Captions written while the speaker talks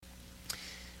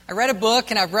I read a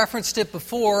book, and I've referenced it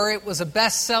before. It was a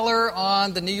bestseller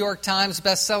on the New York Times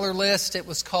bestseller list. It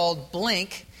was called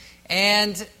Blink,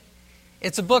 and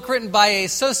it's a book written by a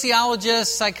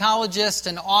sociologist, psychologist,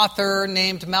 and author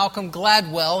named Malcolm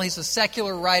Gladwell. He's a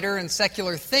secular writer and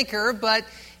secular thinker, but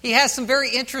he has some very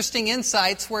interesting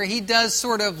insights where he does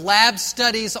sort of lab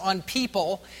studies on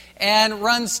people and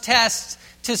runs tests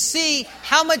to see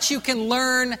how much you can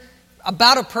learn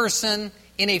about a person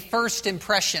in a first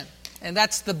impression. And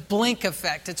that's the blink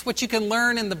effect. It's what you can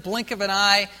learn in the blink of an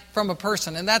eye from a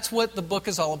person. And that's what the book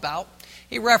is all about.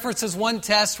 He references one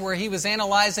test where he was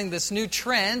analyzing this new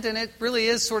trend, and it really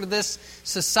is sort of this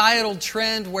societal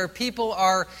trend where people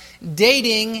are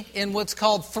dating in what's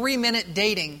called 3-minute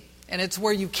dating. And it's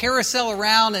where you carousel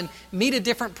around and meet a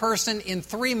different person in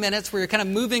 3 minutes, where you're kind of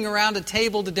moving around a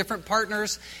table to different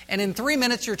partners. And in 3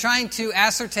 minutes, you're trying to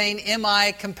ascertain, am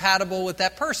I compatible with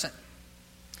that person?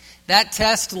 That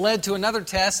test led to another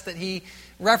test that he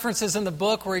references in the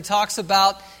book where he talks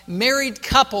about married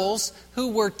couples who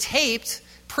were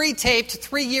pre-taped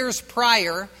 3 years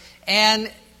prior,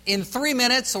 and in 3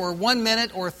 minutes or 1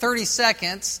 minute or 30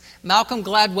 seconds, Malcolm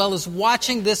Gladwell is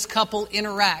watching this couple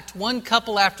interact, one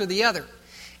couple after the other.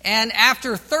 And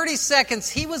after 30 seconds,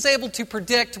 he was able to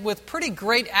predict with pretty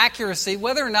great accuracy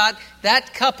whether or not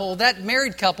that couple, that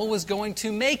married couple, was going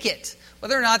to make it,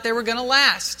 whether or not they were going to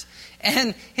last.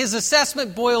 And his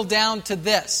assessment boiled down to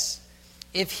this.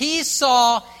 If he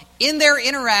saw in their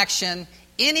interaction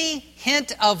any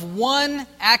hint of one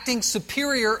acting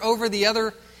superior over the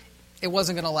other, it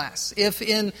wasn't going to last. If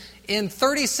in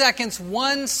 30 seconds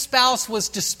one spouse was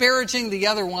disparaging the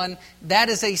other one, that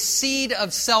is a seed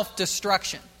of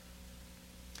self-destruction.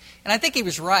 And I think he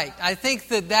was right. I think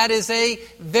that is a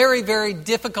very, very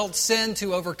difficult sin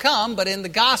to overcome. But in the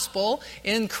gospel,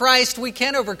 in Christ, we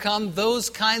can overcome those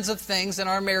kinds of things in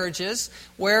our marriages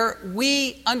where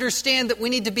we understand that we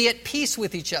need to be at peace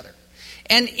with each other.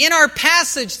 And in our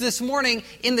passage this morning,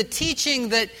 in the teaching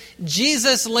that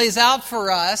Jesus lays out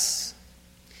for us,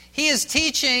 he is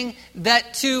teaching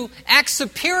that to act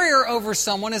superior over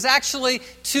someone is actually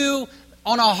to,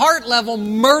 on a heart level,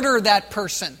 murder that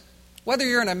person. Whether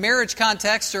you're in a marriage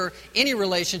context or any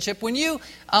relationship, when you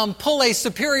pull a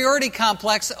superiority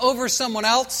complex over someone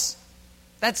else,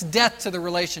 that's death to the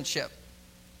relationship.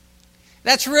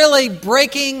 That's really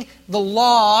breaking the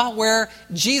law where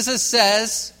Jesus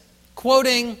says,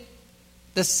 quoting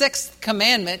the 6th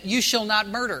commandment, you shall not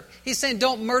murder. He's saying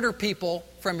don't murder people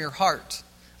from your heart.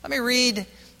 Let me read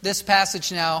this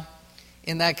passage now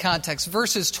in that context.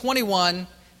 Verses 21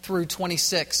 through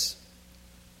 26.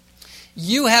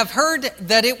 You have heard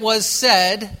that it was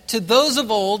said to those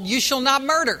of old, you shall not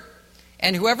murder,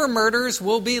 and whoever murders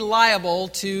will be liable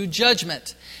to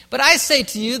judgment. But I say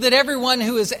to you that everyone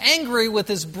who is angry with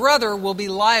his brother will be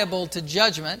liable to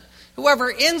judgment. Whoever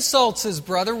insults his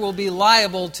brother will be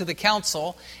liable to the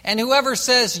council, and whoever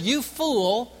says, you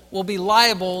fool, will be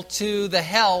liable to the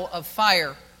hell of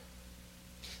fire.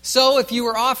 So if you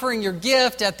are offering your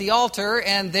gift at the altar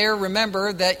and there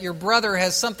remember that your brother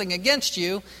has something against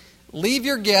you, leave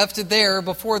your gift there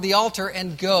before the altar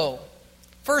and go.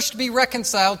 First be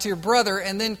reconciled to your brother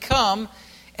and then come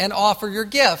and offer your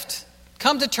gift.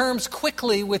 Come to terms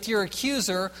quickly with your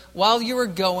accuser while you are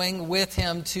going with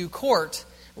him to court,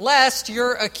 lest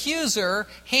your accuser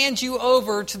hand you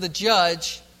over to the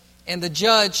judge and the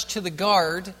judge to the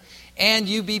guard, and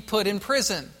you be put in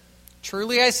prison.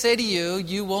 Truly I say to you,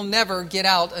 you will never get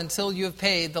out until you have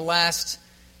paid the last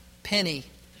penny.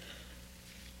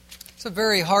 It's a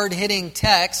very hard-hitting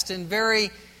text and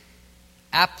very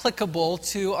applicable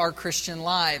to our Christian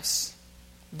lives.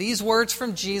 These words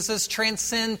from Jesus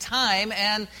transcend time,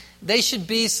 and they should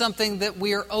be something that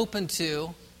we are open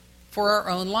to for our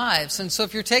own lives. And so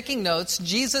if you're taking notes,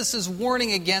 Jesus is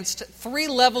warning against 3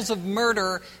 levels of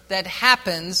murder that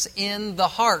happens in the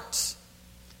heart.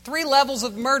 3 levels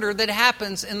of murder that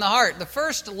happens in the heart. The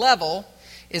first level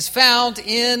is found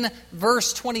in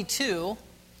verse 22,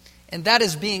 and that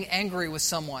is being angry with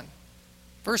someone.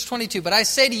 Verse 22, but I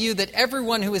say to you that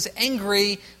everyone who is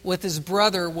angry with his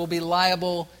brother will be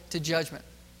liable to judgment.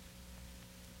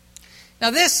 Now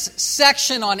this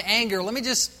section on anger, let me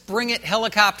just bring it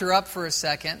helicopter up for a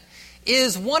second,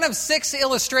 is one of 6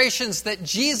 illustrations that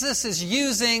Jesus is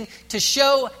using to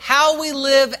show how we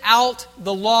live out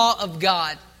the law of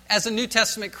God as a New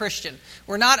Testament Christian.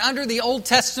 We're not under the Old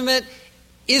Testament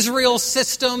Israel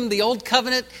system, the Old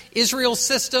Covenant Israel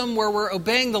system, where we're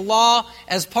obeying the law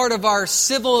as part of our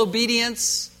civil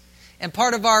obedience and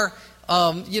part of our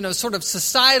sort of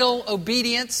societal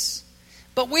obedience.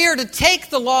 But we are to take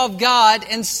the law of God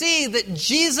and see that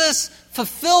Jesus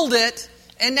fulfilled it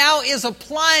and now is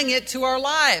applying it to our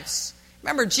lives.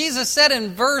 Remember, Jesus said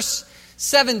in verse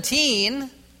 17,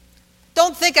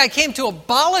 don't think I came to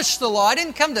abolish the law. I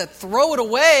didn't come to throw it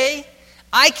away.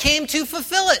 I came to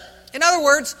fulfill it. In other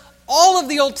words, all of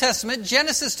the Old Testament,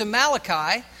 Genesis to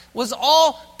Malachi, was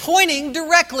all pointing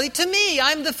directly to me.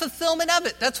 I'm the fulfillment of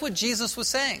it. That's what Jesus was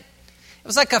saying. It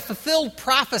was like a fulfilled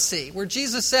prophecy where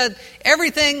Jesus said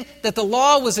everything that the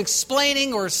law was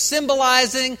explaining or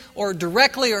symbolizing or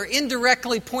directly or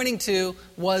indirectly pointing to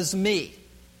was me.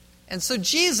 And so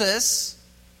Jesus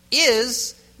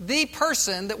is the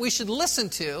person that we should listen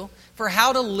to for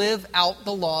how to live out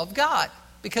the law of God,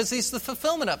 because he's the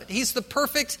fulfillment of it. He's the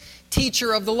perfect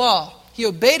teacher of the law. He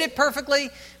obeyed it perfectly,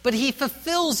 but he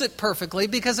fulfills it perfectly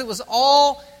because it was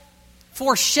all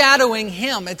foreshadowing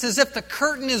him. It's as if the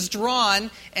curtain is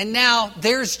drawn and now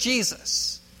there's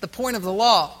Jesus, the point of the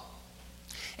law.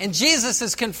 And Jesus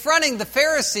is confronting the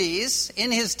Pharisees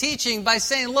in his teaching by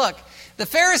saying, look, the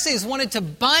Pharisees wanted to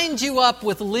bind you up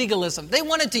with legalism. They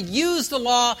wanted to use the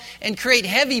law and create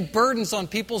heavy burdens on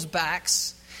people's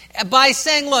backs by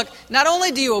saying, look, not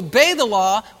only do you obey the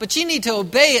law, but you need to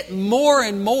obey it more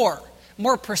and more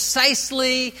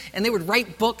precisely. And they would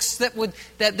write books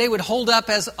that they would hold up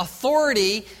as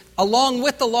authority along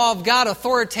with the law of God,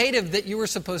 authoritative, that you were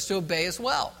supposed to obey as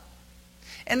well.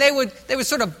 And they would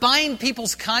sort of bind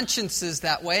people's consciences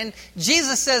that way. And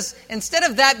Jesus says, instead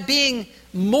of that being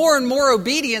more and more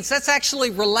obedience, that's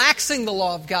actually relaxing the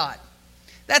law of God.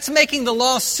 That's making the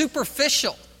law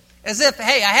superficial. As if,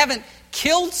 hey, I haven't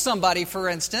killed somebody, for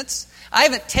instance. I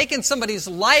haven't taken somebody's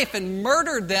life and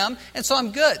murdered them, and so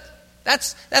I'm good.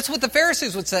 That's what the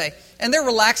Pharisees would say. And they're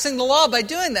relaxing the law by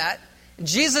doing that.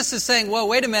 Jesus is saying, whoa,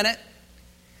 wait a minute.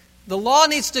 The law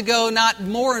needs to go not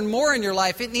more and more in your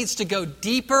life. It needs to go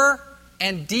deeper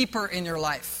and deeper in your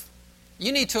life.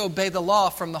 You need to obey the law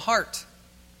from the heart.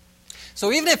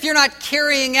 So even if you're not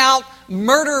carrying out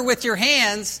murder with your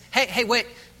hands, hey, wait,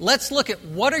 let's look at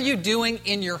what are you doing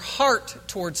in your heart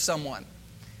towards someone.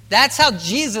 That's how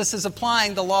Jesus is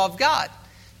applying the law of God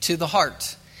to the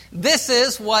heart. This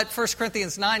is what 1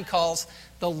 Corinthians 9 calls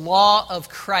the law of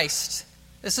Christ.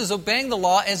 This is obeying the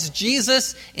law as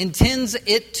Jesus intends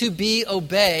it to be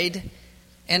obeyed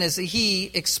and as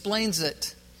he explains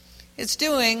it. It's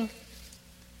doing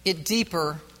it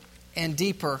deeper and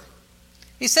deeper.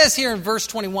 He says here in verse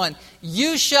 21,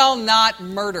 you shall not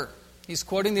murder. He's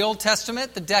quoting the Old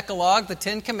Testament, the Decalogue, the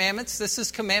 10 Commandments. This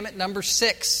is commandment number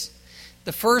 6.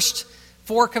 The first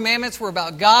 4 commandments were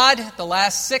about God. The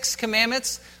last 6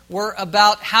 commandments were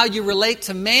about how you relate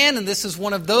to man, and this is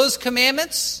one of those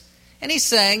commandments. And he's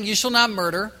saying, you shall not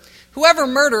murder. Whoever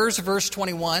murders, verse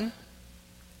 21,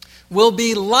 will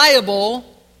be liable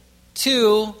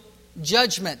to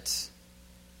judgment.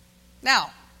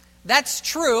 Now, that's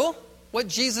true, what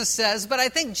Jesus says, but I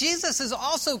think Jesus is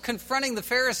also confronting the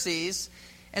Pharisees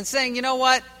and saying, you know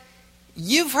what?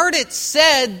 You've heard it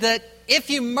said that if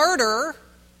you murder,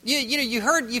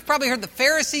 you've probably heard the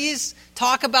Pharisees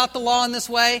talk about the law in this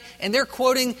way, and they're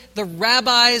quoting the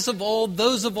rabbis of old,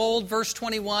 those of old, verse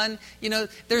 21.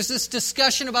 There's this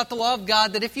discussion about the law of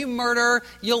God that if you murder,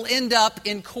 you'll end up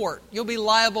in court. You'll be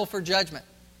liable for judgment.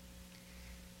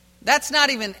 That's not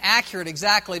even accurate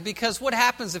exactly, because what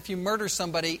happens if you murder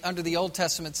somebody under the Old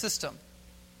Testament system?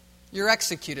 You're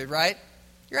executed, right?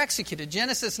 You're executed.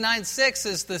 Genesis 9:6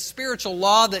 is the spiritual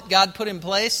law that God put in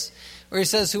place, where he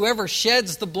says, whoever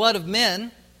sheds the blood of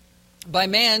men, by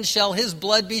man shall his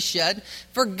blood be shed.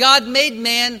 For God made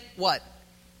man, what?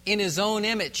 In his own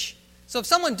image. So if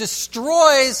someone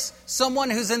destroys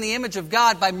someone who's in the image of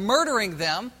God by murdering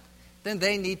them, then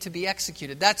they need to be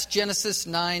executed. That's Genesis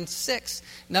 9:6.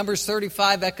 Numbers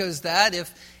 35 echoes that.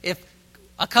 If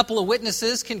a couple of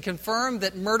witnesses can confirm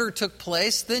that murder took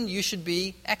place, then you should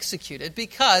be executed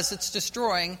because it's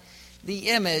destroying the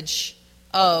image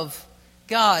of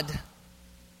God.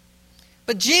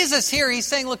 But Jesus here, he's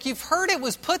saying, look, you've heard it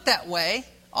was put that way.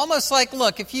 Almost like,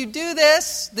 look, if you do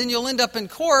this, then you'll end up in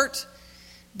court.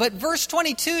 But verse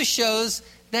 22 shows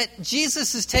that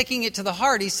Jesus is taking it to the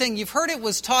heart. He's saying, you've heard it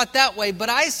was taught that way, but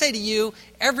I say to you,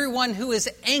 everyone who is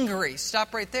angry.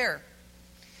 Stop right there.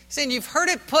 He's saying, you've heard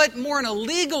it put more in a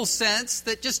legal sense,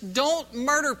 that just don't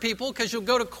murder people because you'll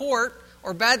go to court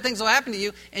or bad things will happen to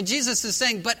you. And Jesus is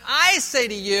saying, but I say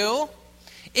to you,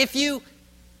 if you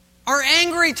are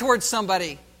angry towards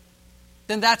somebody,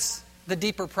 then that's the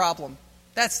deeper problem.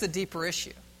 That's the deeper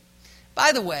issue.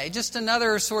 By the way, just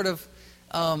another sort of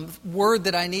word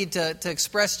that I need to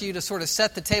express to you to sort of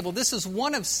set the table. This is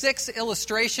one of 6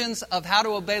 illustrations of how to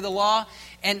obey the law.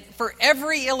 And for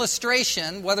every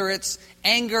illustration, whether it's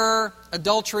anger,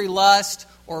 adultery, lust,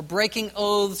 or breaking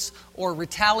oaths or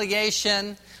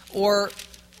retaliation or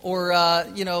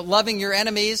loving your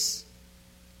enemies.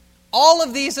 All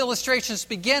of these illustrations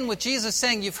begin with Jesus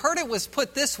saying, you've heard it was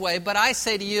put this way, but I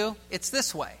say to you, it's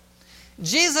this way.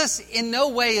 Jesus in no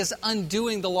way is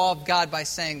undoing the law of God by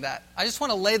saying that. I just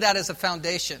want to lay that as a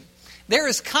foundation. There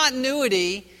is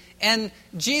continuity, and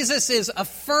Jesus is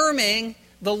affirming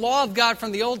the law of God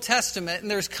from the Old Testament,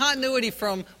 and there's continuity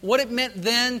from what it meant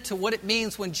then to what it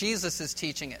means when Jesus is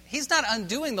teaching it. He's not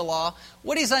undoing the law.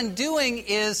 What he's undoing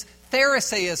is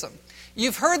Pharisaism.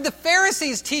 You've heard the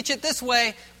Pharisees teach it this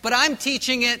way, but I'm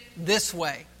teaching it this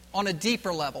way, on a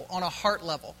deeper level, on a heart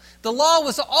level. The law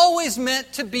was always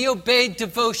meant to be obeyed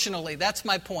devotionally. That's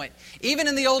my point. Even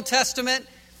in the Old Testament,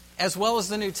 as well as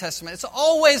the New Testament, it's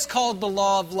always called the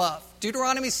law of love.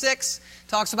 Deuteronomy 6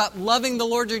 talks about loving the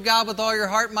Lord your God with all your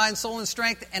heart, mind, soul, and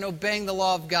strength, and obeying the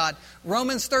law of God.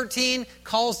 Romans 13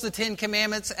 calls the Ten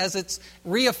Commandments, as it's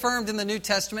reaffirmed in the New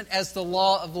Testament, as the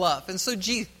law of love. And so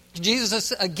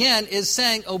Jesus, again, is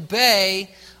saying obey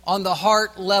on the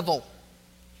heart level.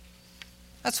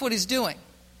 That's what he's doing.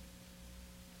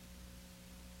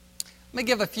 Let me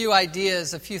give a few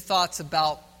ideas, a few thoughts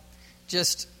about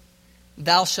just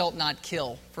thou shalt not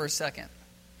kill for a second.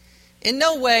 In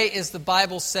no way is the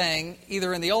Bible saying,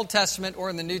 either in the Old Testament or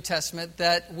in the New Testament,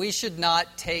 that we should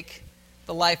not take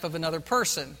the life of another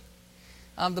person.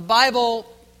 The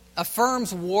Bible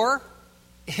affirms war.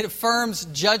 It affirms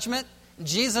judgment.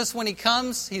 Jesus, when he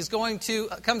comes, he's going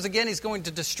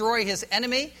to destroy his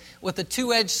enemy with a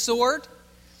two-edged sword.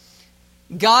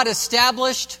 God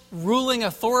established ruling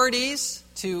authorities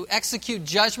to execute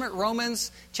judgment.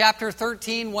 Romans chapter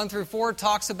 13, 1 through 4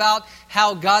 talks about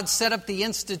how God set up the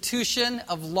institution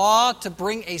of law to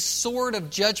bring a sword of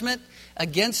judgment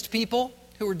against people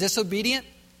who were disobedient.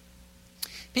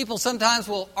 People sometimes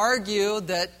will argue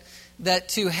that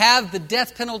to have the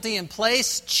death penalty in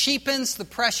place cheapens the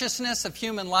preciousness of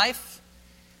human life.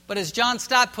 But as John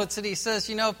Stott puts it, he says,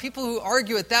 people who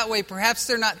argue it that way, perhaps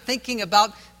they're not thinking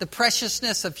about the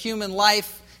preciousness of human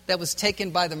life that was taken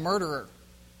by the murderer.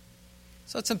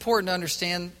 So it's important to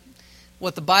understand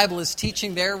what the Bible is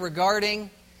teaching there regarding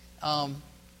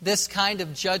this kind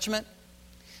of judgment.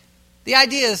 The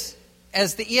idea is,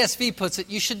 as the ESV puts it,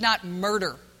 you should not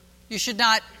murder. You should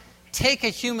not take a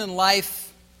human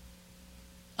life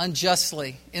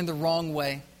unjustly, in the wrong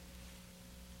way.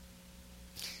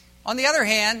 On the other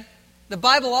hand, the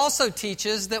Bible also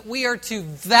teaches that we are to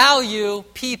value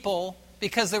people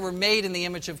because they were made in the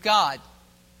image of God.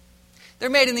 They're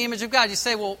made in the image of God. You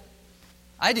say, well,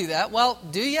 I do that. Well,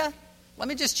 do you? Let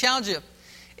me just challenge you.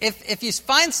 If you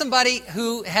find somebody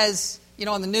who has,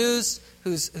 on the news,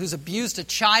 who's abused a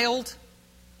child,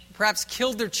 perhaps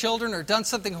killed their children or done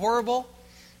something horrible,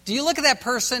 do you look at that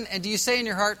person and do you say in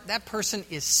your heart, that person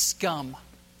is scum?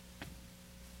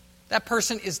 That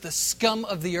person is the scum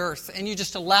of the earth, and you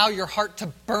just allow your heart to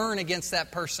burn against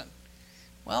that person?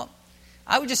 Well,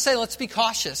 I would just say let's be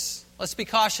cautious. Let's be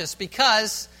cautious,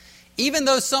 because even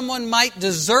though someone might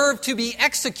deserve to be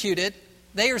executed,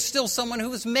 they are still someone who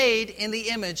was made in the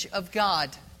image of God.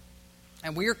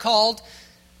 And we are called,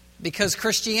 because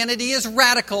Christianity is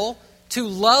radical, to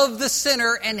love the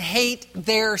sinner and hate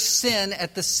their sin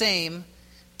at the same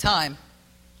time.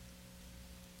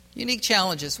 Unique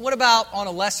challenges. What about on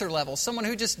a lesser level? Someone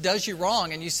who just does you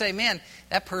wrong and you say, man,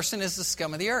 that person is the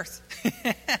scum of the earth.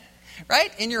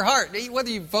 Right? In your heart. Whether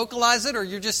you vocalize it or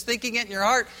you're just thinking it in your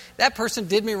heart, that person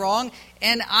did me wrong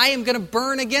and I am going to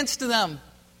burn against them.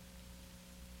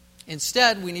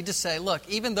 Instead, we need to say, look,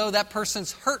 even though that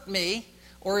person's hurt me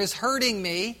or is hurting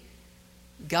me,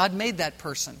 God made that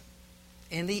person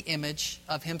in the image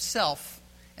of himself.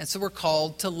 And so we're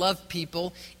called to love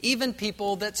people, even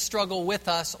people that struggle with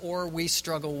us or we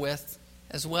struggle with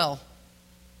as well.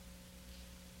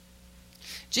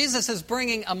 Jesus is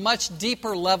bringing a much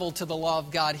deeper level to the law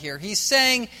of God here. He's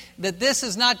saying that this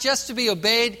is not just to be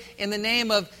obeyed in the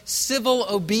name of civil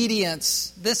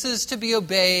obedience. This is to be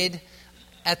obeyed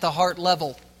at the heart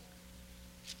level.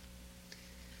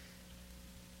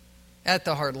 At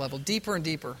the heart level, deeper and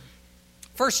deeper.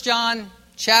 1 John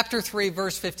chapter 3,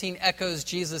 verse 15 echoes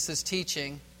Jesus'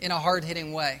 teaching in a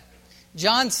hard-hitting way.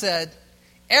 John said,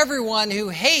 everyone who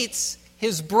hates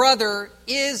his brother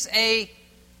is a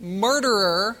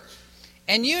murderer,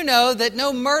 and you know that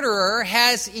no murderer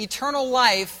has eternal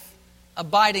life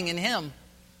abiding in him.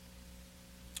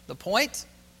 The point?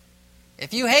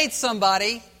 If you hate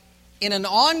somebody in an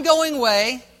ongoing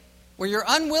way, where you're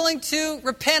unwilling to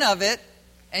repent of it,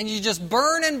 and you just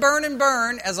burn and burn and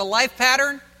burn as a life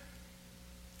pattern,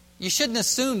 you shouldn't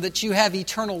assume that you have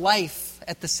eternal life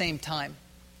at the same time.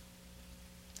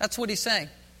 That's what he's saying.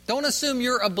 Don't assume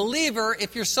you're a believer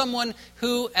if you're someone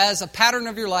who, as a pattern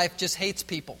of your life, just hates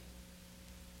people.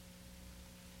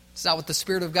 It's not what the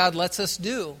Spirit of God lets us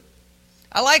do.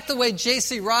 I like the way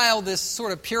J.C. Ryle, this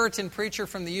sort of Puritan preacher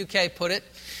from the UK, put it.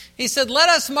 He said, "Let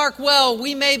us mark well,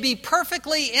 we may be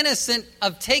perfectly innocent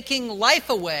of taking life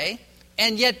away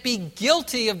and yet be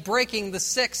guilty of breaking the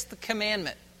sixth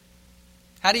commandment."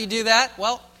 How do you do that?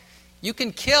 Well, you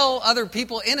can kill other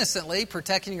people innocently,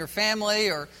 protecting your family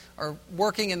or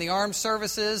working in the armed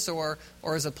services or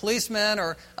as a policeman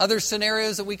or other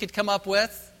scenarios that we could come up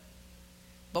with.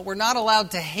 But we're not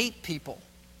allowed to hate people.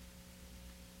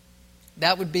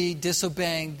 That would be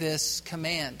disobeying this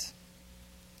command.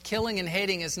 Killing and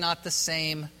hating is not the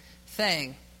same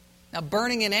thing. Now,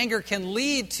 burning in anger can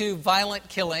lead to violent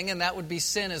killing, and that would be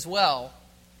sin as well.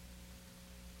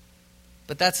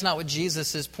 But that's not what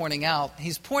Jesus is pointing out.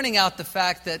 He's pointing out the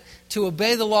fact that to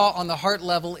obey the law on the heart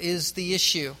level is the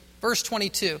issue. Verse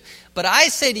 22, "But I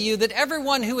say to you that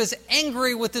everyone who is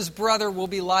angry with his brother will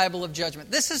be liable of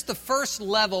judgment." This is the first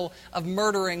level of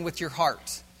murdering with your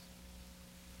heart.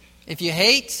 If you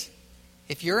hate,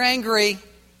 if you're angry,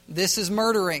 this is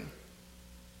murdering.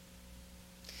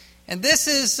 And this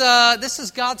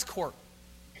is God's court.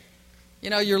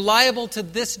 You know, you're liable to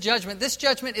this judgment. This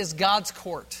judgment is God's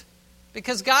court.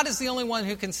 Because God is the only one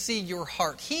who can see your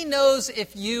heart. He knows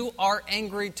if you are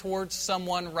angry towards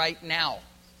someone right now.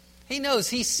 He knows.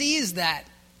 He sees that.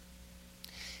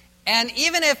 And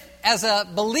even if, as a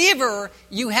believer,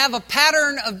 you have a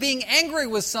pattern of being angry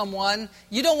with someone,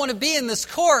 you don't want to be in this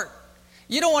court.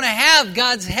 You don't want to have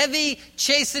God's heavy,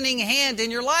 chastening hand in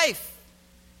your life.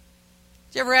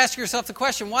 Do you ever ask yourself the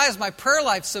question, why is my prayer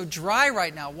life so dry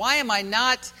right now? Why am I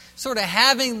not sort of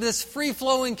having this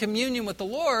free-flowing communion with the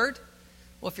Lord?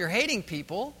 Well, if you're hating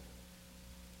people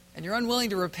and you're unwilling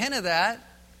to repent of that,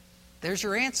 there's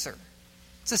your answer.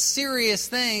 It's a serious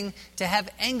thing to have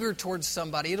anger towards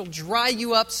somebody. It'll dry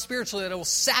you up spiritually. It will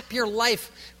sap your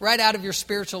life right out of your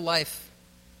spiritual life.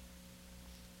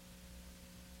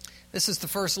 This is the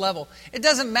first level. It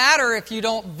doesn't matter if you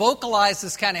don't vocalize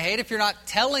this kind of hate, if you're not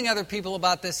telling other people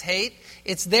about this hate.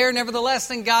 It's there nevertheless,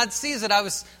 and God sees it. I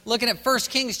was looking at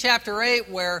 1 Kings chapter 8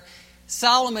 where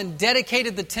Solomon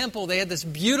dedicated the temple. They had this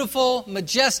beautiful,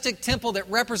 majestic temple that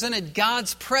represented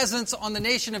God's presence on the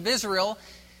nation of Israel.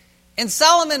 And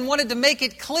Solomon wanted to make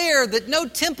it clear that no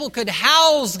temple could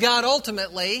house God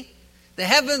ultimately. The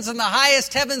heavens and the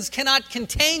highest heavens cannot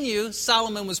contain you,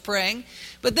 Solomon was praying.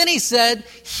 But then he said,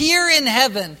 here in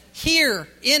heaven,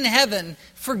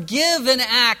 forgive and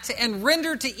act and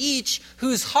render to each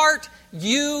whose heart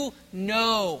you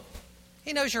know.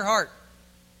 He knows your heart.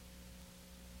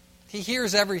 He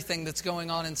hears everything that's going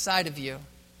on inside of you.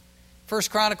 1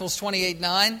 Chronicles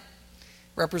 28:9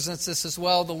 represents this as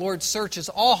well. The Lord searches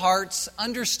all hearts,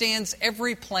 understands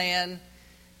every plan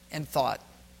and thought.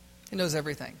 He knows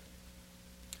everything.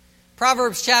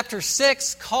 Proverbs chapter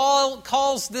 6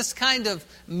 calls this kind of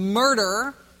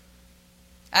murder,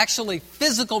 actually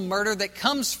physical murder that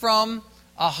comes from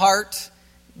a heart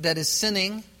that is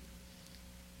sinning.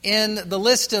 In the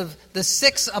list of the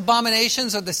 6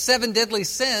 abominations or the 7 deadly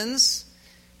sins,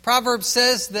 Proverbs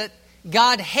says that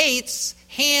God hates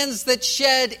hands that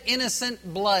shed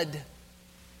innocent blood.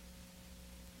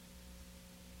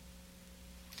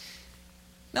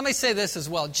 Let me say this as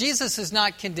well. Jesus is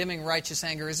not condemning righteous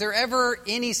anger. Is there ever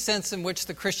any sense in which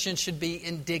the Christian should be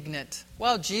indignant?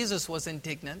 Well, Jesus was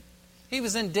indignant. He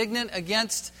was indignant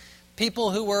against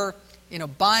people who were,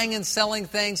 buying and selling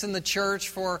things in the church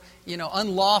for,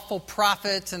 unlawful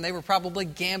profit, and they were probably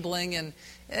gambling, and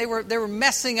they were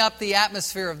messing up the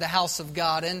atmosphere of the house of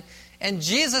God. And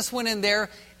Jesus went in there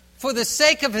for the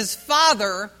sake of his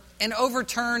Father and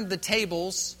overturned the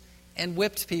tables and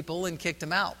whipped people and kicked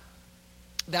them out.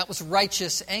 That was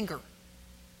righteous anger.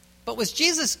 But was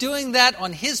Jesus doing that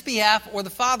on his behalf or the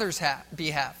Father's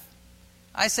behalf?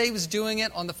 I say he was doing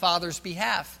it on the Father's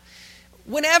behalf.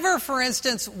 Whenever, for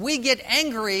instance, we get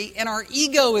angry and our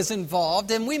ego is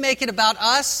involved and we make it about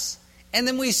us and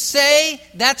then we say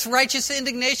that's righteous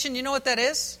indignation, you know what that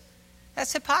is?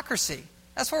 That's hypocrisy.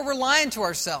 That's where we're lying to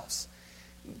ourselves.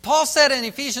 Paul said in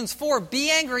Ephesians 4,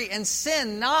 be angry and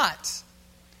sin not.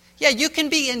 Yeah, you can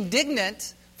be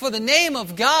indignant for the name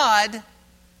of God,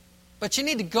 but you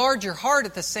need to guard your heart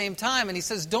at the same time. And he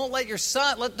says, don't let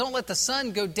the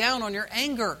sun go down on your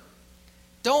anger.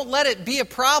 Don't let it be a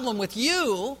problem with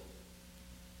you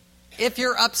if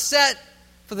you're upset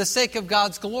for the sake of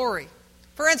God's glory.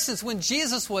 For instance, when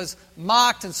Jesus was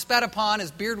mocked and spat upon,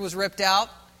 his beard was ripped out,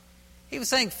 he was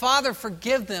saying, Father,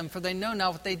 forgive them, for they know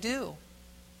not what they do.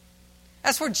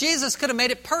 That's where Jesus could have made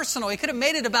it personal. He could have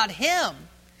made it about him.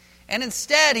 And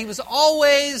instead, he was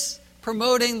always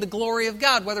promoting the glory of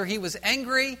God, whether he was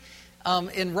angry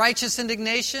in righteous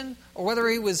indignation or whether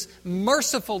he was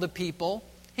merciful to people.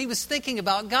 He was thinking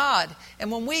about God.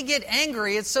 And when we get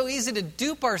angry, it's so easy to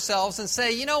dupe ourselves and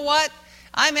say, you know what?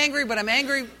 I'm angry, but I'm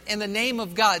angry in the name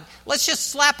of God. Let's just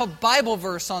slap a Bible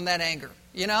verse on that anger,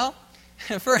 you know?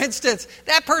 For instance,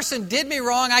 that person did me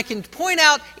wrong. I can point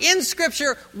out in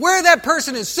Scripture where that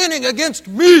person is sinning against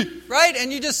me, right?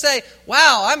 And you just say,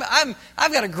 wow,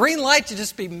 I've got a green light to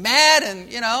just be mad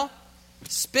and, you know,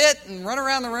 spit and run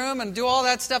around the room and do all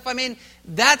that stuff. I mean,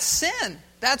 that's sin.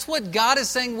 That's what God is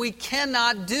saying we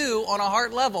cannot do on a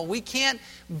heart level. We can't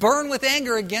burn with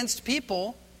anger against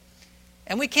people,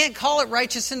 and we can't call it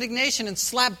righteous indignation and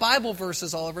slap Bible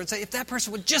verses all over it and say, if that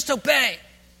person would just obey,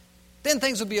 then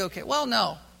things would be okay. Well,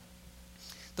 no.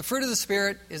 The fruit of the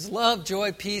Spirit is love,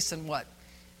 joy, peace, and what?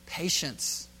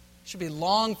 Patience. It should be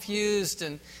long fused,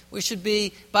 and we should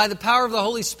be, by the power of the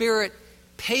Holy Spirit,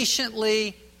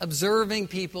 patiently observing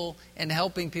people and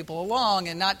helping people along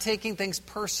and not taking things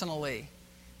personally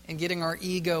and getting our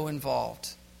ego involved.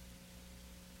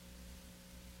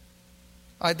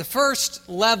 All right, the first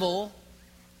level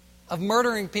of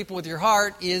murdering people with your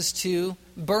heart is to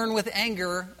burn with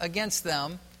anger against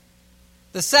them.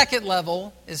 The second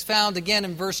level is found again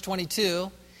in verse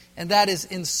 22, and that is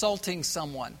insulting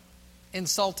someone.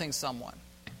 Insulting someone.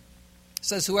 It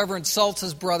says, whoever insults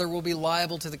his brother will be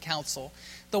liable to the council.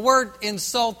 The word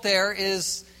insult there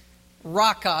is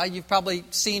raka. You've probably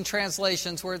seen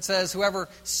translations where it says, whoever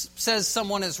says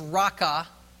someone is raka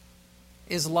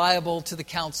is liable to the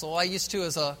council. I used to,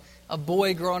 as a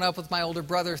boy growing up with my older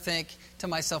brother, think to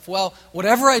myself, well,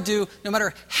 whatever I do, no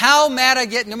matter how mad I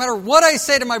get, no matter what I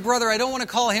say to my brother, I don't want to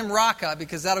call him Raka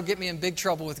because that'll get me in big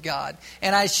trouble with God.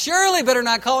 And I surely better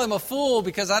not call him a fool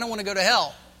because I don't want to go to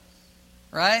hell.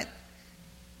 Right?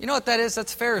 You know what that is?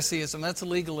 That's Phariseeism. That's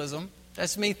legalism.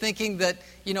 That's me thinking that,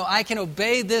 I can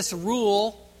obey this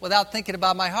rule without thinking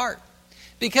about my heart.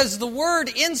 Because the word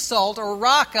insult or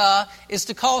Raka is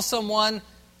to call someone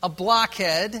a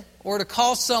blockhead or to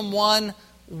call someone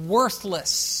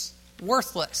worthless,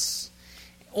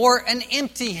 or an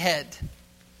empty head.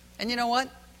 And you know what?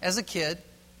 As a kid,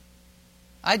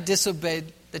 I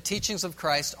disobeyed the teachings of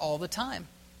Christ all the time.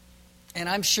 And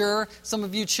I'm sure some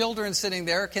of you children sitting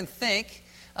there can think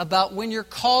about when you're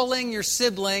calling your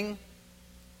sibling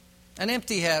an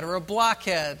empty head or a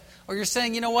blockhead, or you're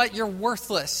saying, you know what, you're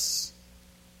worthless.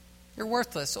 You're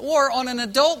worthless. Or on an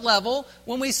adult level,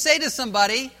 when we say to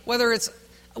somebody, whether it's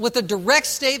with a direct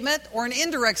statement or an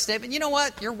indirect statement, you know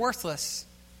what, you're worthless.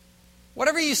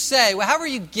 Whatever you say, however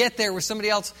you get there with somebody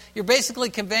else, you're basically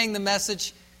conveying the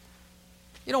message,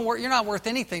 you're not worth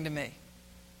anything to me.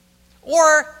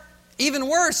 Or even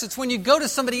worse, it's when you go to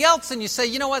somebody else and you say,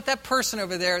 you know what, that person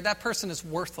over there, that person is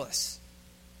worthless.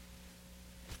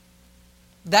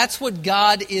 That's what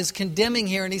God is condemning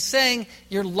here. And he's saying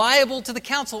you're liable to the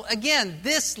council. Again,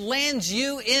 this lands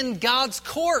you in God's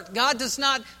court. God does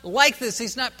not like this.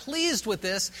 He's not pleased with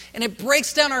this. And it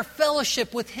breaks down our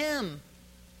fellowship with Him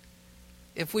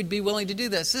if we'd be willing to do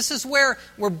this. This is where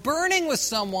we're burning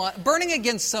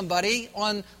against somebody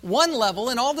on one level,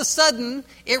 and all of a sudden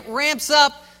it ramps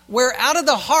up where out of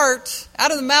the heart,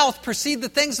 out of the mouth proceed the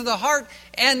things of the heart,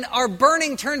 and our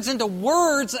burning turns into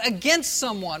words against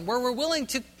someone, where we're willing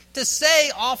to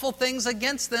say awful things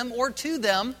against them or to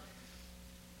them,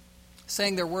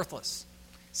 saying they're worthless.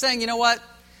 Saying, you know what,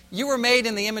 you were made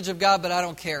in the image of God, but I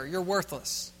don't care. You're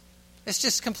worthless. It's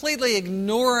just completely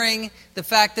ignoring the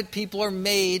fact that people are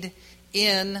made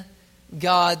in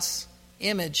God's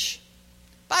image.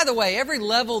 By the way, every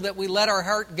level that we let our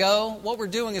heart go, what we're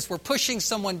doing is we're pushing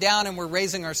someone down and we're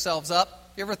raising ourselves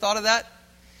up. You ever thought of that?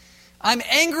 I'm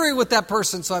angry with that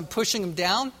person, so I'm pushing them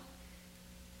down.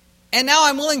 And now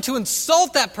I'm willing to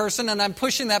insult that person, and I'm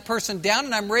pushing that person down,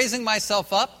 and I'm raising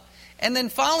myself up. And then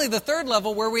finally, the third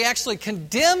level, where we actually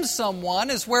condemn someone,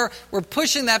 is where we're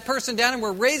pushing that person down and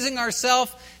we're raising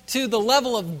ourselves to the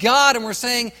level of God, and we're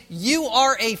saying, you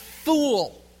are a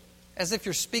fool, as if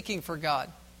you're speaking for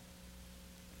God.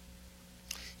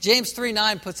 James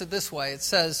 3:9 puts it this way. It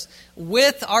says,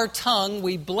 with our tongue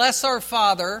we bless our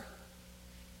Father,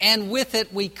 and with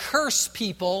it we curse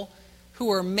people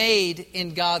who are made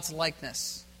in God's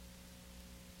likeness.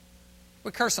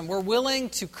 We curse them. We're willing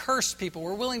to curse people.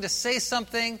 We're willing to say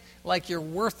something like you're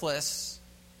worthless,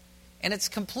 and it's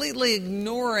completely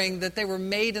ignoring that they were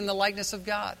made in the likeness of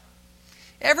God.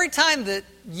 Every time that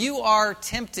you are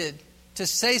tempted to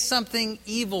say something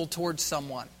evil towards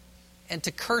someone, and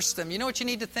to curse them, you know what you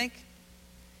need to think?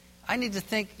 I need to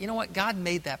think, you know what? God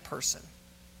made that person.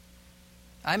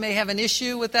 I may have an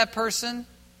issue with that person,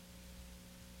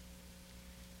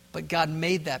 but God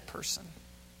made that person.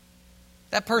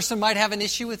 That person might have an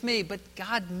issue with me, but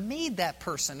God made that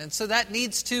person. And so that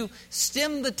needs to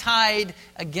stem the tide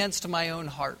against my own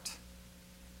heart.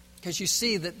 Because you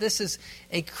see that this is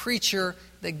a creature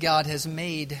that God has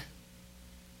made.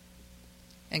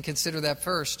 And consider that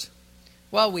first.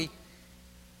 Well, we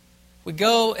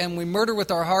go and we murder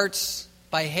with our hearts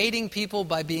by hating people,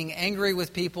 by being angry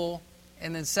with people,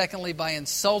 and then secondly, by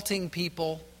insulting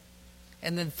people,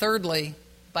 and then thirdly,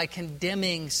 by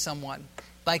condemning someone.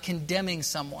 By condemning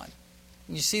someone.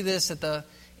 And you see this at the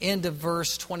end of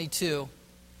verse 22.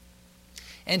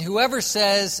 And whoever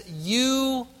says,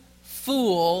 "You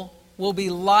fool," will be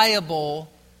liable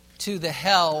to the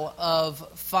hell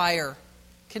of fire.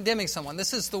 Condemning someone.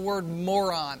 This is the word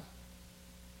moron.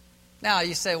 Now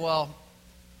you say, well,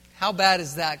 how bad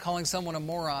is that, calling someone a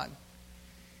moron?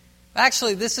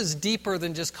 Actually, this is deeper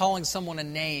than just calling someone a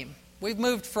name. We've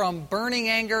moved from burning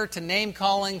anger to name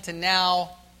calling to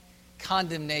now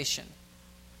condemnation.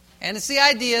 And it's the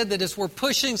idea that as we're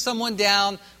pushing someone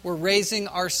down, we're raising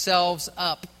ourselves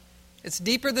up. It's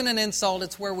deeper than an insult.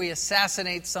 It's where we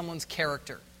assassinate someone's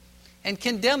character and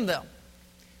condemn them.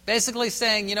 Basically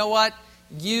saying, you know what?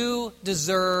 You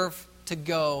deserve to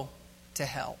go to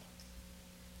hell.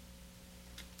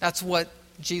 That's what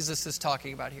Jesus is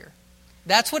talking about here.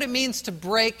 That's what it means to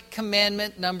break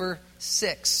commandment number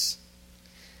 6.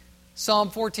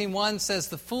 Psalm 14:1 says,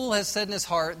 "The fool has said in his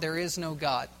heart, there is no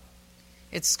God."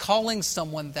 It's calling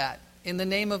someone that in the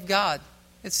name of God.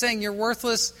 It's saying you're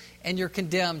worthless and you're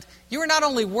condemned. You are not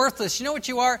only worthless, you know what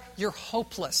you are? You're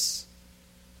hopeless.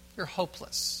 You're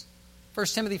hopeless.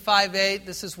 1 Timothy 5:8,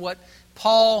 this is what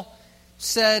Paul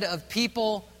said of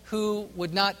people who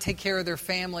would not take care of their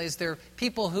families. They're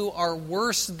people who are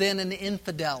worse than an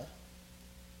infidel.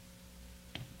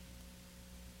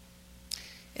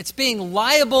 It's being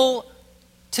liable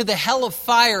to the hell of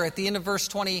fire at the end of verse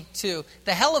 22.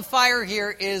 The hell of fire here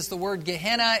is the word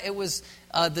Gehenna. It was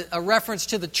a reference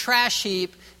to the trash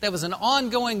heap that was an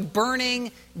ongoing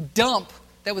burning dump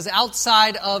that was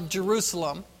outside of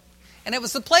Jerusalem. And it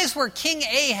was the place where King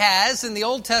Ahaz in the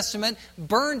Old Testament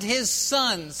burned his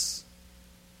sons.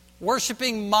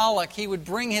 Worshipping Moloch, he would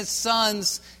bring his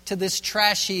sons to this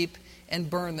trash heap and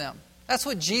burn them. That's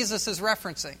what Jesus is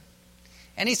referencing.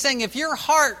 And he's saying if your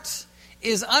heart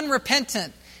is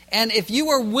unrepentant and if you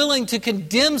are willing to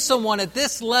condemn someone at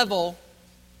this level,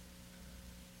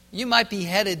 you might be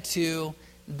headed to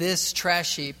this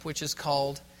trash heap, which is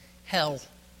called hell.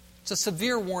 It's a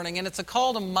severe warning, and it's a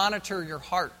call to monitor your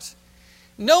heart.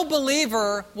 No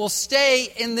believer will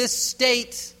stay in this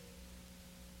state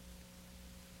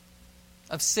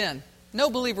of sin. No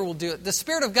believer will do it. The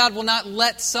Spirit of God will not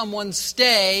let someone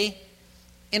stay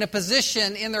in a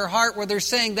position in their heart where they're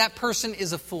saying that person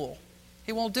is a fool.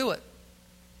 He won't do it.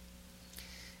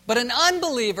 But an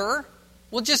unbeliever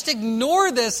will just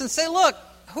ignore this and say, look,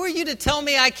 who are you to tell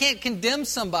me I can't condemn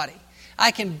somebody?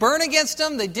 I can burn against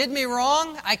them. They did me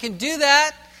wrong. I can do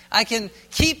that. I can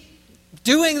keep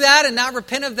doing that and not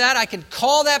repent of that. I can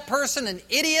call that person an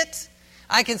idiot.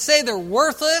 I can say they're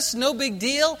worthless, no big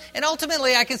deal. And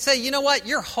ultimately I can say, you know what?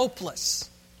 You're hopeless.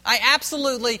 I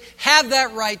absolutely have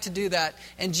that right to do that.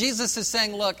 And Jesus is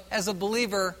saying, look, as a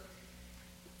believer,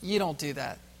 you don't do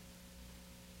that.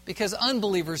 Because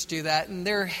unbelievers do that, and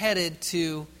they're headed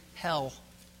to hell.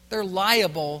 They're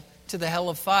liable to the hell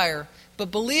of fire.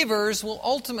 But believers will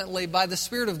ultimately, by the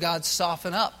Spirit of God,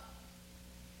 soften up.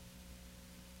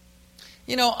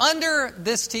 You know, under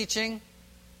this teaching,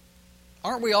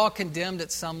 aren't we all condemned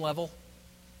at some level?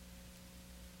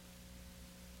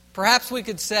 Perhaps we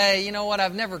could say, you know what,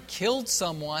 I've never killed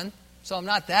someone, so I'm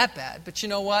not that bad. But you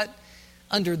know what?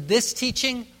 Under this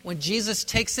teaching, when Jesus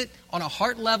takes it on a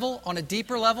heart level, on a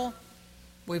deeper level,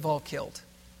 we've all killed.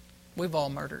 We've all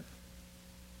murdered.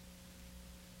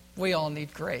 We all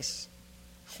need grace.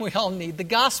 We all need the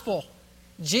gospel.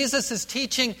 Jesus'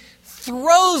 teaching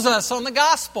throws us on the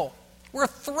gospel. We're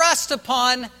thrust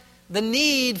upon the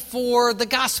need for the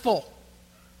gospel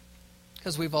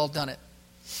because we've all done it.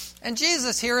 And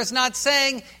Jesus here is not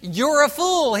saying, you're a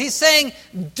fool. He's saying,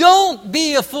 don't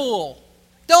be a fool.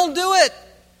 Don't do it.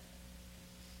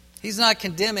 He's not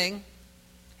condemning.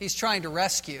 He's trying to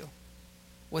rescue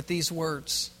with these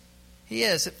words. He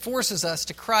is. It forces us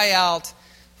to cry out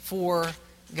for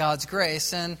God's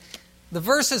grace. And the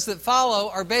verses that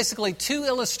follow are basically two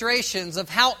illustrations of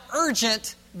how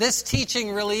urgent this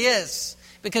teaching really is.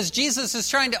 Because Jesus is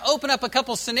trying to open up a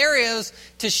couple scenarios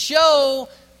to show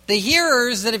the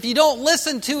hearers that if you don't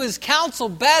listen to his counsel,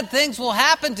 bad things will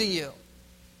happen to you.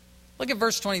 Look at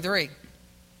verse 23.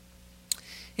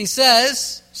 He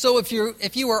says, so if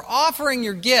you are offering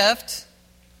your gift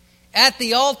at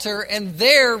the altar and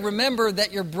there remember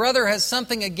that your brother has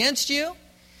something against you,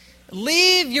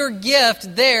 leave your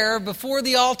gift there before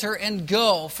the altar and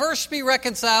go. First be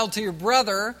reconciled to your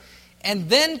brother and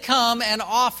then come and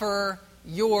offer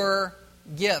your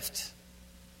gift.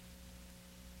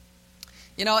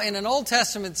 You know, in an Old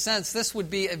Testament sense, this would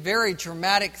be a very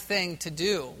dramatic thing to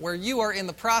do, where you are in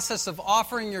the process of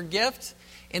offering your gift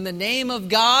in the name of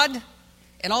God,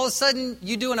 and all of a sudden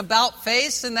you do an about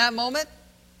face in that moment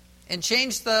and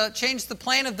change the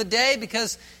plan of the day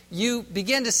because you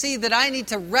begin to see that I need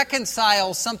to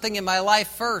reconcile something in my life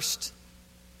first.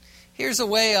 Here's a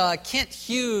way Kent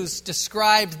Hughes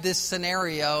described this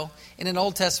scenario in an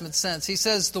Old Testament sense. He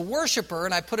says, the worshiper,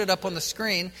 and I put it up on the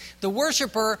screen, the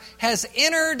worshiper has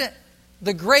entered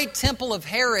the great temple of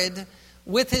Herod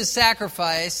with his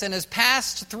sacrifice and has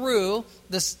passed through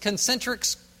the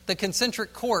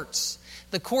concentric courts,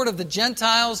 the court of the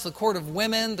Gentiles, the court of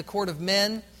women, the court of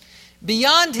men.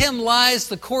 Beyond him lies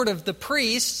the court of the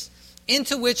priests,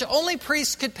 into which only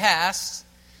priests could pass.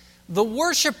 The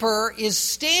worshiper is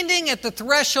standing at the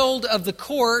threshold of the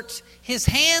court. His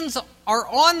hands are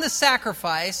on the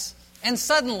sacrifice, and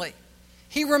suddenly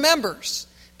he remembers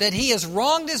that he has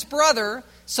wronged his brother,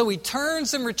 so he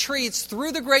turns and retreats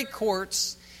through the great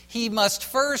courts. He must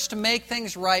first make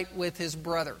things right with his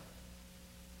brother.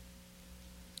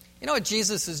 You know what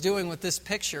Jesus is doing with this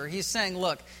picture? He's saying,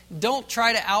 look, don't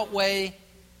try to outweigh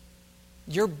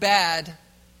your bad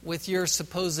with your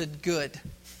supposed good.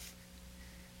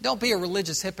 Don't be a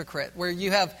religious hypocrite where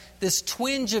you have this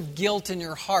twinge of guilt in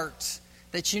your heart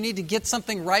that you need to get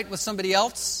something right with somebody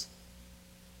else,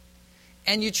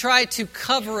 and you try to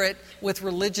cover it with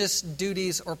religious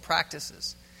duties or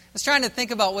practices. I was trying to think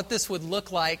about what this would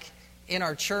look like in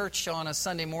our church on a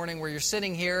Sunday morning where you're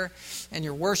sitting here and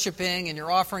you're worshiping and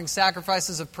you're offering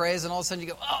sacrifices of praise, and all of a sudden you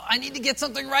go, oh, I need to get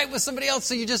something right with somebody else,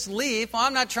 so you just leave. Well,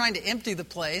 I'm not trying to empty the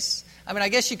place. I mean, I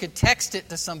guess you could text it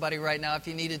to somebody right now if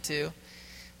you needed to.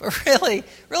 But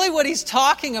really what he's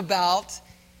talking about,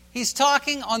 he's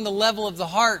talking on the level of the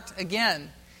heart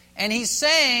again. And he's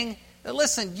saying that,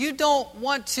 listen, you don't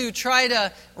want to try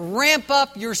to ramp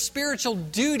up your spiritual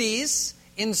duties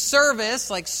in service,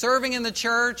 like serving in the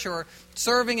church or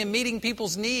serving and meeting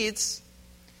people's needs,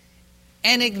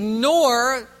 and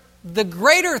ignore the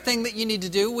greater thing that you need to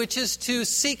do, which is to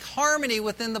seek harmony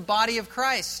within the body of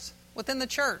Christ, within the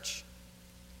church.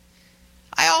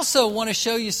 I also want to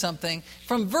show you something.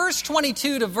 From verse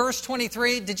 22 to verse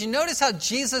 23, did you notice how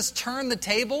Jesus turned the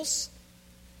tables?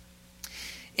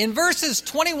 In verses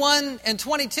 21 and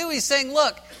 22, he's saying,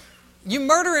 look, you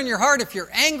murder in your heart if you're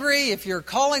angry, if you're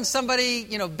calling somebody,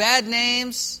 bad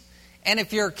names, and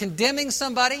if you're condemning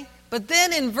somebody. But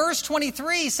then in verse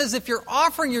 23, he says, if you're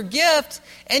offering your gift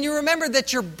and you remember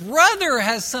that your brother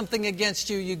has something against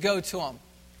you, you go to him.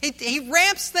 He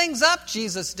ramps things up,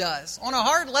 Jesus does, on a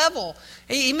heart level.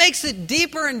 He makes it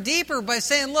deeper and deeper by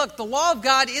saying, look, the law of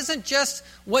God isn't just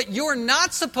what you're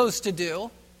not supposed to do.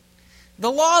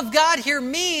 The law of God here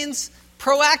means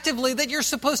proactively that you're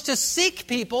supposed to seek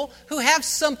people who have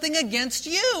something against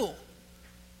you.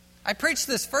 I preached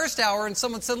this first hour and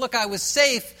someone said, look, I was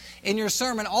safe in your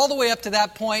sermon all the way up to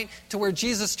that point to where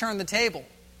Jesus turned the table.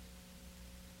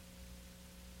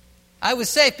 I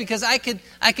was safe because I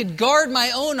could guard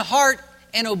my own heart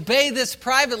and obey this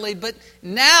privately. But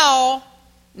now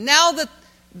that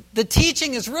the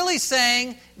teaching is really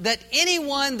saying that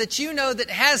anyone that you know that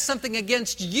has something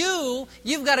against you,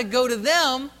 you've got to go to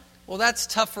them. Well, that's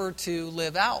tougher to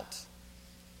live out.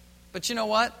 But you know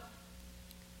what?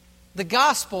 The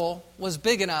gospel was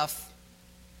big enough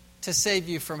to save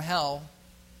you from hell.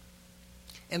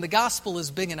 And the gospel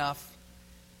is big enough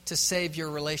to save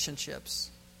your relationships.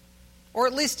 Or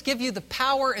at least give you the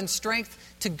power and strength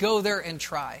to go there and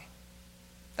try.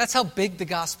 That's how big the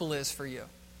gospel is for you.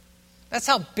 That's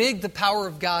how big the power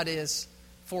of God is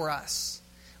for us.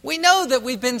 We know that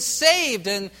we've been saved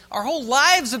and our whole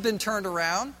lives have been turned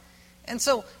around. And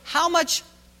so how much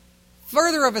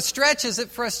further of a stretch is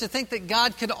it for us to think that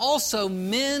God could also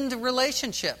mend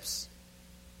relationships?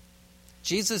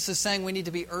 Jesus is saying we need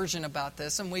to be urgent about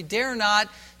this, and we dare not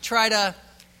try to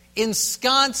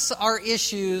ensconce our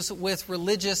issues with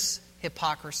religious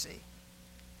hypocrisy.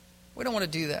 We don't want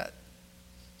to do that.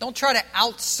 Don't try to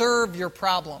outserve your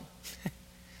problem.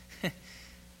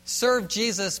 Serve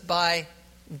Jesus by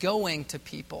going to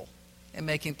people and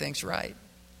making things right.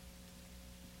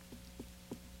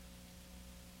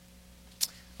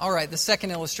 All right, the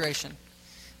second illustration.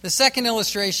 The second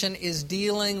illustration is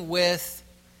dealing with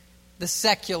the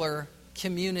secular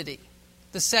community.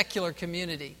 The secular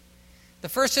community. The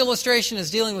first illustration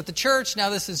is dealing with the church. Now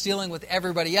this is dealing with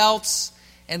everybody else.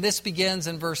 And this begins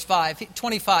in verse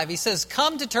 25. He says,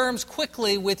 "Come to terms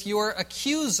quickly with your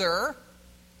accuser."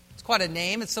 It's quite a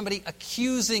name. It's somebody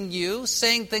accusing you,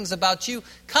 saying things about you.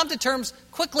 "Come to terms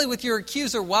quickly with your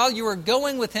accuser while you are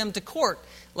going with him to court,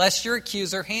 lest your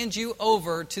accuser hand you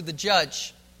over to the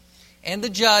judge, and the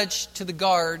judge to the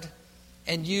guard,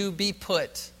 and you be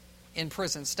put in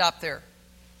prison." Stop there.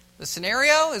 The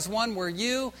scenario is one where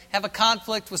you have a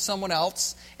conflict with someone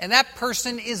else, and that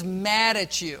person is mad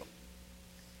at you.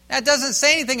 That doesn't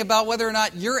say anything about whether or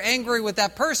not you're angry with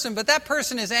that person, but that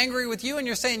person is angry with you, and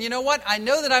you're saying, you know what, I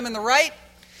know that I'm in the right.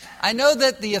 I know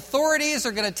that the authorities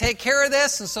are going to take care of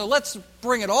this, and so let's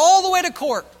bring it all the way to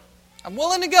court. I'm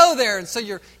willing to go there. And so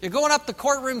you're going up the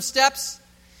courtroom steps,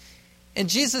 and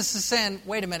Jesus is saying,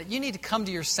 wait a minute, you need to come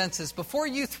to your senses. Before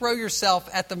you throw yourself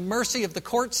at the mercy of the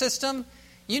court system,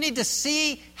 you need to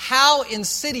see how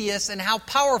insidious and how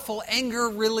powerful anger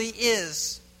really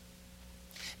is.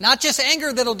 Not just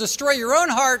anger that'll destroy your own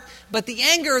heart, but the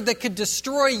anger that could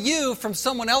destroy you from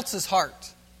someone else's heart.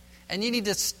 And you need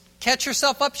to catch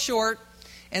yourself up short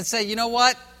and say, you know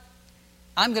what?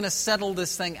 I'm going to settle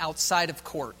this thing outside of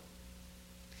court.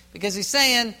 Because he's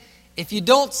saying, if you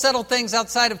don't settle things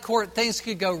outside of court, things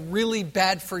could go really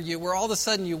bad for you, where all of a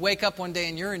sudden you wake up one day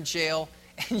and you're in jail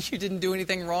and you didn't do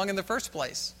anything wrong in the first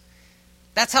place.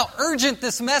 That's how urgent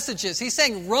this message is. He's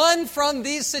saying, run from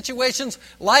these situations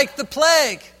like the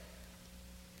plague.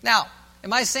 Now,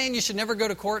 am I saying you should never go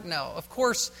to court? No. Of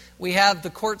course, we have the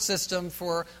court system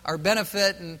for our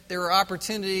benefit, and there are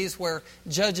opportunities where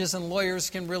judges and lawyers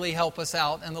can really help us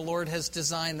out, and the Lord has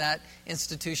designed that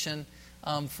institution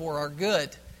for our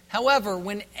good. However,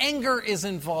 when anger is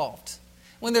involved,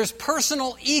 when there's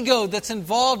personal ego that's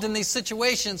involved in these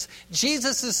situations,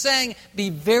 Jesus is saying, be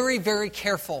very, very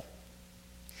careful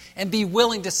and be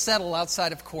willing to settle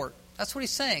outside of court. That's what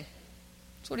he's saying.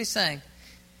 That's what he's saying.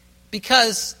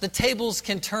 Because the tables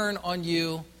can turn on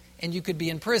you and you could be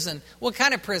in prison. What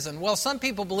kind of prison? Well, some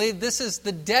people believe this is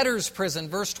the debtor's prison,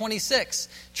 verse 26.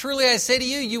 "Truly I say to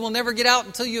you, you will never get out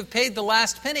until you have paid the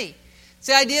last penny." It's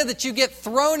the idea that you get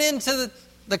thrown into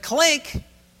the clink.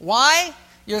 Why?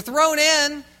 You're thrown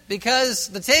in because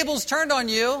the tables turned on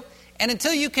you, and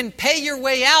until you can pay your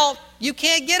way out, you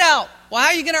can't get out. Well, how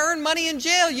are you going to earn money in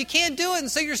jail? You can't do it, and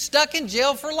so you're stuck in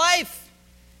jail for life.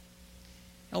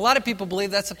 A lot of people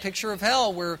believe that's a picture of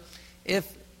hell, where if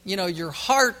your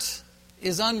heart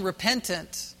is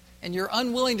unrepentant and you're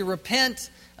unwilling to repent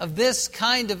of this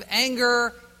kind of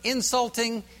anger,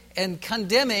 insulting, and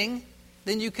condemning,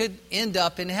 then you could end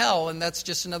up in hell, and that's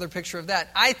just another picture of that.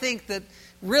 I think that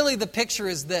really the picture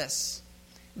is this.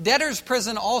 Debtor's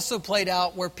prison also played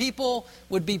out where people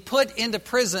would be put into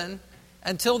prison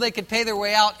until they could pay their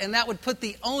way out, and that would put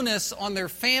the onus on their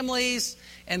families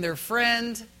and their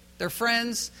friends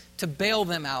to bail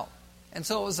them out. And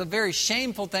so it was a very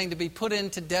shameful thing to be put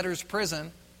into debtor's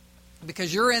prison,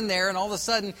 because you're in there and all of a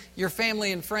sudden your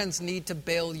family and friends need to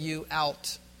bail you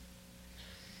out.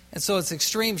 And so it's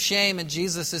extreme shame, and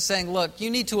Jesus is saying, look, you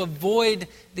need to avoid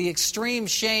the extreme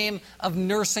shame of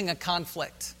nursing a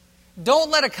conflict.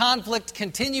 Don't let a conflict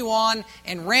continue on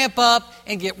and ramp up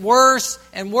and get worse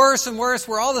and worse and worse,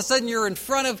 where all of a sudden you're in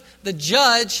front of the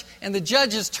judge, and the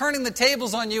judge is turning the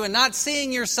tables on you and not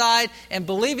seeing your side and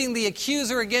believing the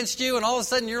accuser against you, and all of a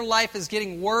sudden your life is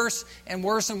getting worse and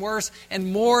worse and worse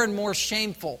and more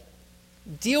shameful.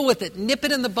 Deal with it. Nip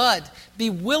it in the bud. Be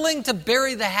willing to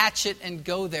bury the hatchet and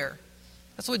go there.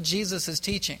 That's what Jesus is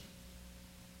teaching.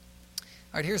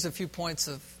 All right, here's a few points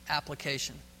of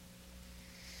application.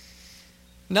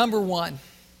 Number one,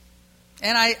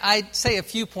 and I say a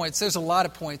few points, there's a lot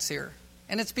of points here.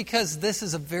 And it's because this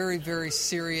is a very, very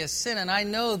serious sin. And I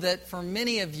know that for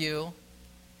many of you,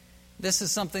 this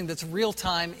is something that's real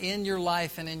time in your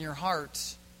life and in your heart.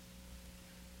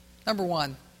 Number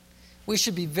one, we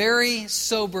should be very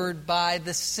sobered by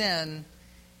the sin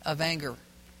of anger.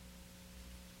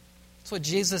 That's what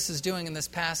Jesus is doing in this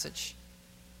passage,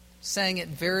 saying it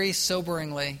very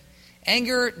soberingly.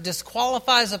 Anger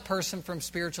disqualifies a person from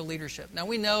spiritual leadership. Now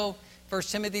we know, 1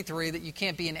 Timothy 3, that you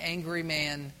can't be an angry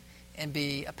man and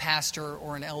be a pastor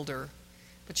or an elder.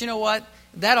 But you know what?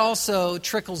 That also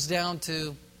trickles down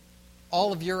to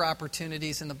all of your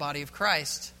opportunities in the body of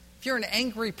Christ. If you're an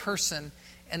angry person,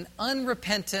 an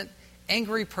unrepentant,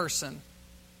 angry person,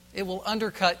 it will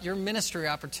undercut your ministry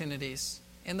opportunities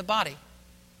in the body,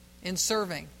 in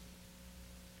serving.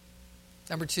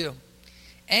 Number two,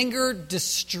 anger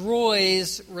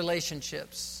destroys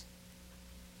relationships.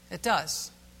 It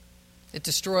does. It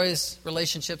destroys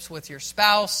relationships with your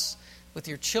spouse, with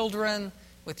your children,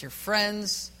 with your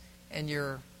friends, and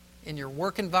in your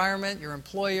work environment, your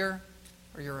employer,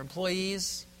 or your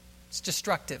employees. It's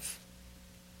destructive.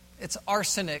 It's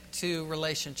arsenic to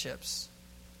relationships.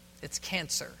 It's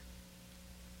cancer.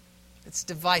 It's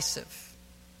divisive.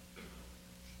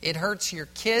 It hurts your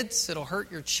kids. It'll hurt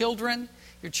your children.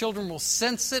 Your children will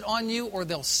sense it on you, or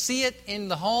they'll see it in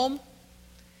the home.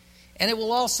 And it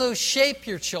will also shape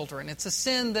your children. It's a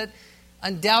sin that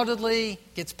undoubtedly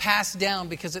gets passed down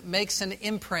because it makes an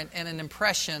imprint and an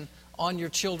impression on your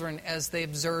children as they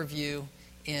observe you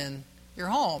in your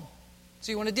home.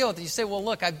 So you want to deal with it. You say, well,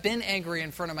 look, I've been angry in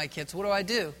front of my kids. What do I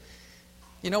do?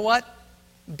 You know what?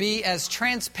 Be as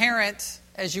transparent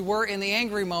as you were in the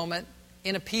angry moment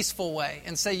in a peaceful way.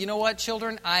 And say, you know what,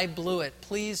 children? I blew it.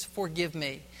 Please forgive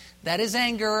me. That is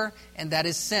anger and that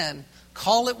is sin.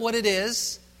 Call it what it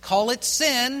is. Call it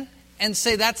sin. And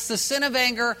say that's the sin of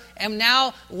anger. And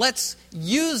now let's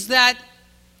use that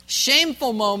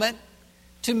shameful moment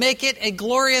to make it a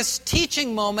glorious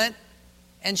teaching moment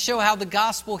and show how the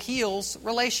gospel heals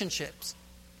relationships.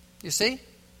 You see?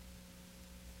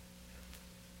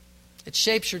 It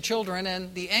shapes your children,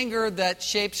 and the anger that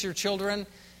shapes your children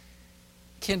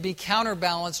can be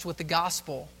counterbalanced with the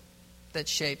gospel that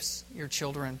shapes your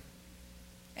children.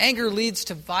 Anger leads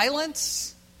to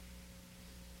violence.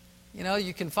 You know,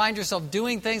 you can find yourself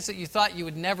doing things that you thought you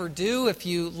would never do if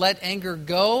you let anger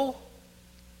go.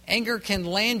 Anger can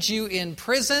land you in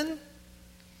prison.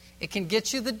 It can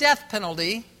get you the death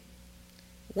penalty.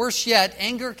 Worse yet,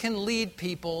 anger can lead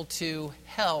people to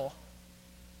hell.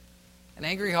 An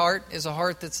angry heart is a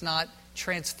heart that's not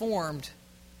transformed.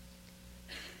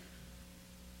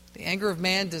 The anger of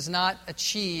man does not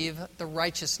achieve the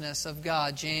righteousness of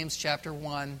God. James chapter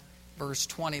 1, verse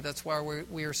 20. That's why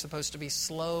we are supposed to be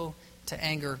slow to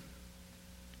anger.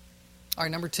 All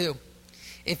right, number 2.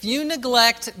 If you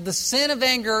neglect the sin of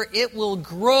anger, it will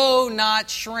grow, not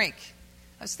shrink.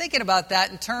 I was thinking about that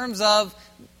in terms of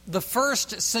the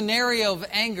first scenario of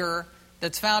anger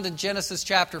that's found in Genesis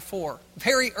chapter 4.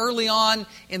 Very early on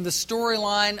in the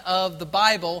storyline of the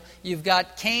Bible, you've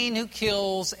got Cain who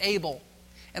kills Abel.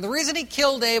 And the reason he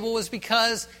killed Abel was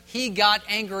because he got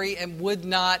angry and would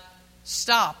not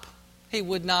stop. He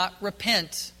would not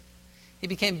repent. He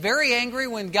became very angry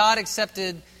when God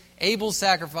accepted Abel's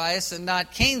sacrifice and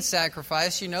not Cain's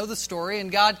sacrifice. You know the story.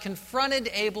 And God confronted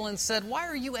Abel and said, "Why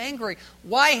are you angry?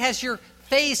 Why has your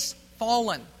face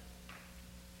fallen?"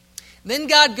 Then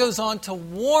God goes on to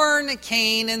warn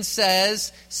Cain and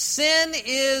says, sin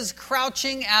is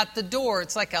crouching at the door.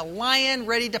 It's like a lion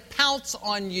ready to pounce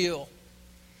on you.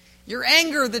 Your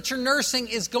anger that you're nursing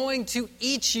is going to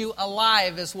eat you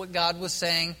alive, is what God was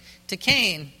saying to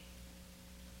Cain.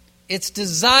 Its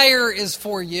desire is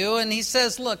for you, and he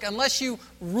says, look, unless you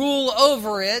rule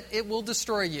over it, it will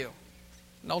destroy you.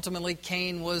 And ultimately,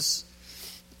 Cain was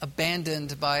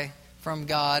abandoned from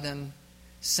God and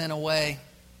sent away.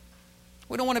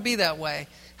 We don't want to be that way.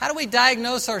 How do we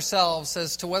diagnose ourselves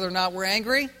as to whether or not we're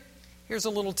angry? Here's a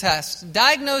little test.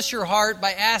 Diagnose your heart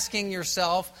by asking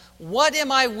yourself, what am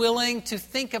I willing to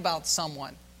think about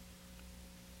someone?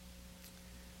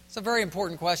 It's a very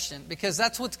important question because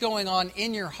that's what's going on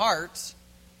in your heart.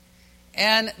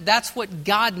 And that's what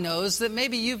God knows that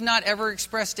maybe you've not ever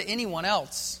expressed to anyone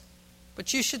else.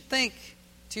 But you should think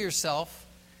to yourself,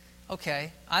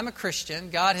 okay, I'm a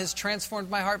Christian. God has transformed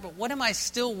my heart, but what am I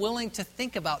still willing to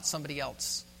think about somebody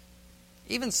else?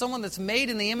 Even someone that's made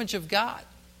in the image of God.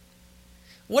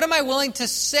 What am I willing to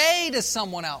say to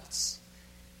someone else?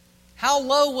 How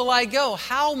low will I go?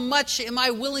 How much am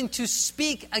I willing to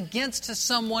speak against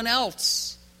someone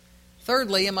else?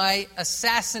 Thirdly, am I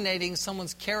assassinating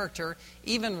someone's character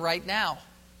even right now?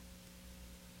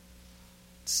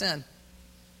 Sin.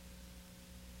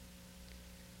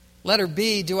 Letter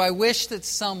B, do I wish that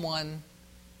someone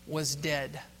was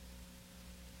dead?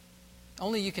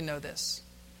 Only you can know this.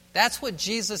 That's what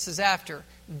Jesus is after.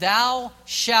 Thou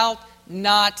shalt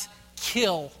not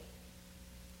kill.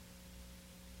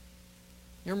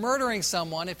 You're murdering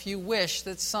someone if you wish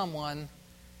that someone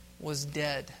was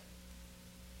dead.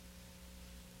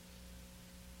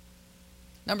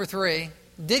 Number 3,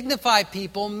 dignify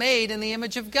people made in the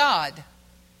image of God.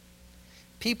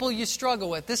 People you struggle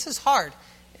with. This is hard.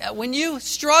 When you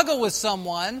struggle with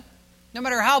someone, no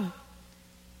matter how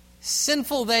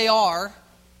sinful they are,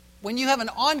 when you have an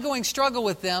ongoing struggle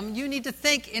with them, you need to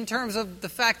think in terms of the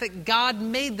fact that God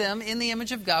made them in the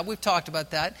image of God. We've talked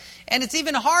about that. And it's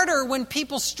even harder when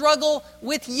people struggle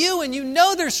with you and you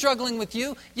know they're struggling with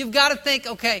you. You've got to think,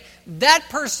 okay, that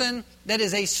person that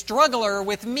is a struggler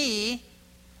with me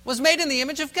was made in the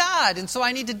image of God. And so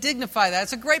I need to dignify that.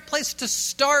 It's a great place to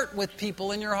start with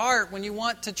people in your heart when you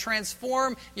want to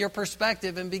transform your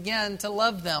perspective and begin to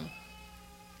love them.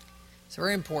 It's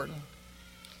very important.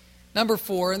 Number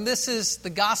 4, and this is the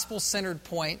gospel-centered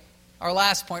point, our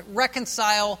last point,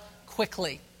 reconcile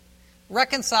quickly.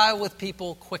 Reconcile with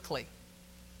people quickly.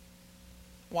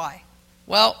 Why?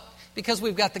 Well, because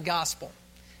we've got the gospel.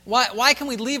 Why can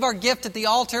we leave our gift at the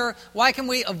altar? Why can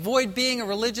we avoid being a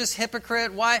religious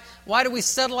hypocrite? Why do we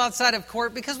settle outside of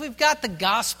court? Because we've got the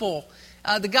gospel.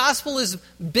 The gospel is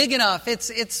big enough.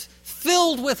 It's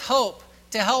filled with hope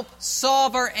to help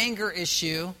solve our anger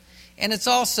issue. And it's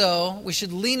also, we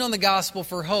should lean on the gospel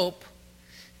for hope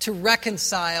to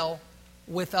reconcile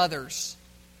with others.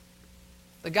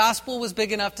 The gospel was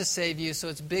big enough to save you, so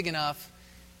it's big enough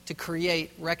to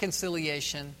create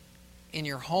reconciliation in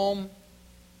your home,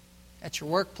 at your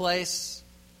workplace,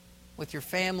 with your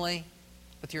family,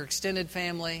 with your extended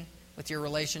family, with your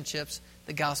relationships.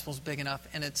 The gospel's big enough,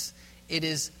 and it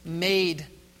is made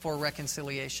for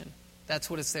reconciliation. That's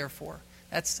what it's there for.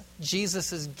 That's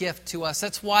Jesus' gift to us.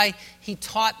 That's why he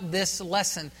taught this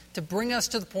lesson, to bring us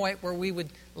to the point where we would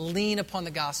lean upon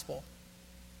the gospel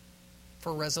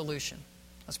for resolution.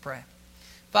 Let's pray.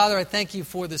 Father, I thank you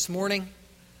for this morning.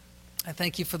 I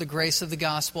thank you for the grace of the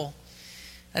gospel.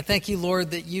 I thank you,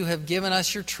 Lord, that you have given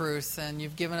us your truth, and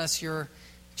you've given us your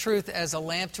truth as a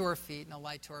lamp to our feet and a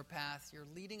light to our path. You're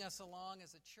leading us along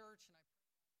as a church.